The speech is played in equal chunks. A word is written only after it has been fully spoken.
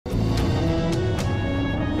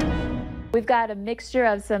We've got a mixture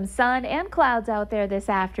of some sun and clouds out there this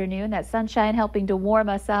afternoon. That sunshine helping to warm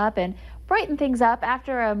us up and brighten things up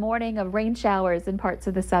after a morning of rain showers in parts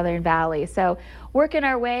of the Southern Valley. So working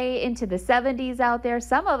our way into the 70s out there.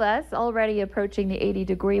 Some of us already approaching the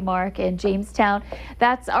 80-degree mark in Jamestown.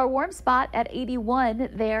 That's our warm spot at 81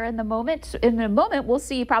 there in the moment. In a moment, we'll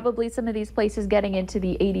see probably some of these places getting into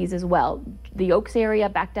the 80s as well. The Oaks area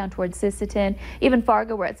back down towards Sisseton, even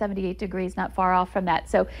Fargo, we're at 78 degrees, not far off from that.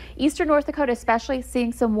 So eastern North Dakota especially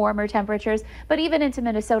seeing some warmer temperatures, but even into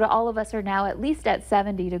Minnesota, all of us are now at least at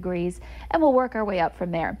 70 degrees, and we'll work our way up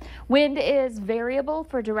from there. Wind is variable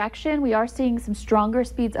for direction. We are seeing some stronger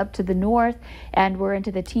speeds up to the north, and we're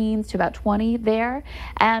into the teens to about 20 there.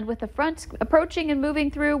 And with the front approaching and moving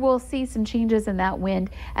through, we'll see some changes in that wind,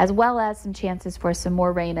 as well as some chances for some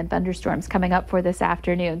more rain and thunderstorms coming up for this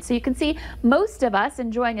afternoon. So you can see most of us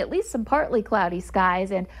enjoying at least some partly cloudy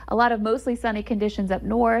skies and a lot of mostly sunny conditions up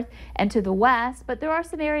north and to the west, but there are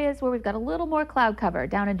some areas where we've got a little more cloud cover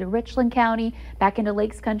down into Richland County, back into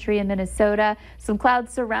Lakes Country in Minnesota. Some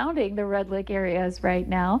clouds surrounding the Red Lake areas right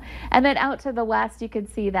now. And then out to the west, you can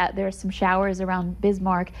see that there's some showers around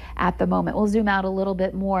Bismarck at the moment. We'll zoom out a little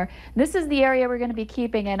bit more. This is the area we're going to be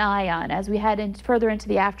keeping an eye on as we head in further into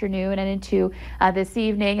the afternoon and into this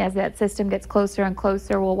evening. As that system gets closer and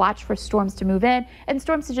closer, we'll watch for storms to move in and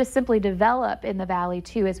storms to just simply develop in the valley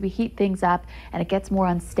too as we heat things up and it gets more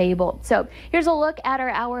unstable. So here's a look at our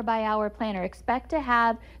hour-by-hour planner. Expect to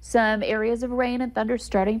have some areas of rain and thunder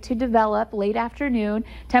starting to develop late afternoon.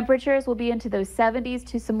 Temperatures will be into those 70s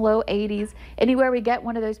to some low 80s. Anywhere we get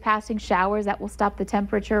one of those passing showers, that will stop the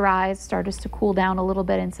temperature rise, start us to cool down a little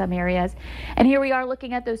bit in some areas. And here we are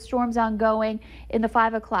looking at those storms ongoing in the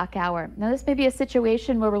 5 o'clock hour. Now this may be a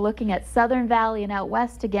situation where we're looking at Southern Valley and out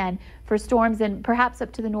west again for storms, and perhaps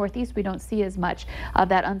up to the northeast we don't see as much of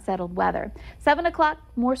that unsettled weather. 7 o'clock,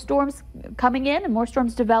 more storms coming in and more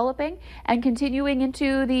storms developing and continuing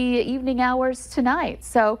into the evening hours tonight.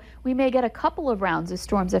 So we may get a couple of rounds of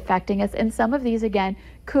storms affecting us, and some of these again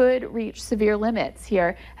could reach severe limits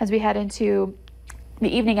here as we head into the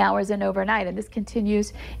evening hours and overnight, and this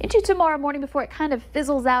continues into tomorrow morning before it kind of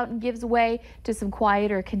fizzles out and gives way to some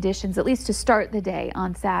quieter conditions, at least to start the day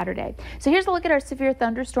on Saturday. So here's a look at our severe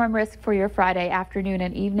thunderstorm risk for your Friday afternoon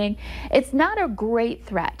and evening. It's not a great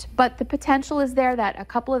threat, but the potential is there that a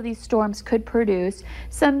couple of these storms could produce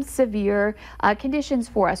some severe conditions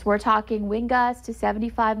for us. We're talking wind gusts to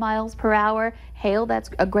 75 miles per hour, hail that's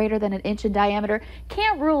greater than 1 inch in diameter.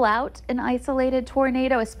 Can't rule out an isolated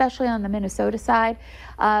tornado, especially on the Minnesota side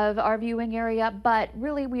of our viewing area, but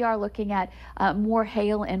really we are looking at more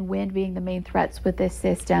hail and wind being the main threats with this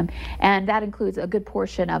system, and that includes a good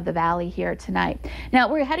portion of the valley here tonight. Now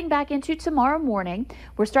we're heading back into tomorrow morning.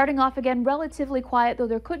 We're starting off again relatively quiet, though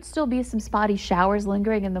there could still be some spotty showers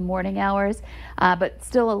lingering in the morning hours, but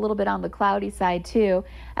still a little bit on the cloudy side too.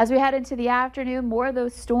 As we head into the afternoon, more of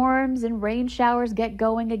those storms and rain showers get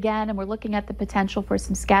going again, and we're looking at the potential for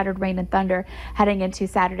some scattered rain and thunder heading into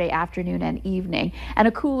Saturday afternoon and evening. And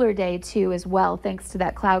a cooler day too as well, thanks to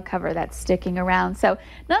that cloud cover that's sticking around. So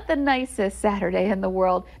not the nicest Saturday in the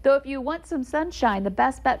world, though if you want some sunshine, the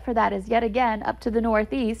best bet for that is yet again up to the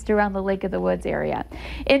northeast around the Lake of the Woods area.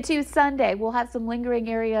 Into Sunday, we'll have some lingering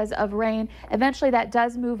areas of rain. Eventually that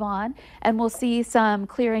does move on, and we'll see some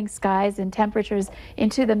clearing skies and temperatures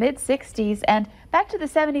into the mid 60s and back to the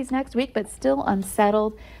 70s next week, but still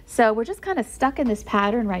unsettled. So we're just kind of stuck in this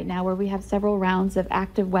pattern right now where we have several rounds of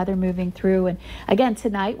active weather moving through. And again,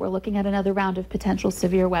 tonight we're looking at another round of potential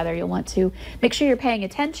severe weather. You'll want to make sure you're paying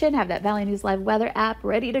attention, have that Valley News Live weather app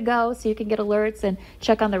ready to go so you can get alerts and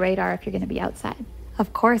check on the radar if you're going to be outside.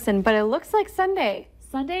 Of course, but it looks like Sunday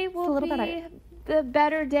will be better. The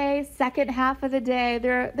better day, second half of the day.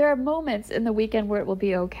 There are moments in the weekend where it will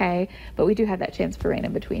be okay, but we do have that chance for rain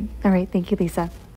in between. All right, thank you, Lisa.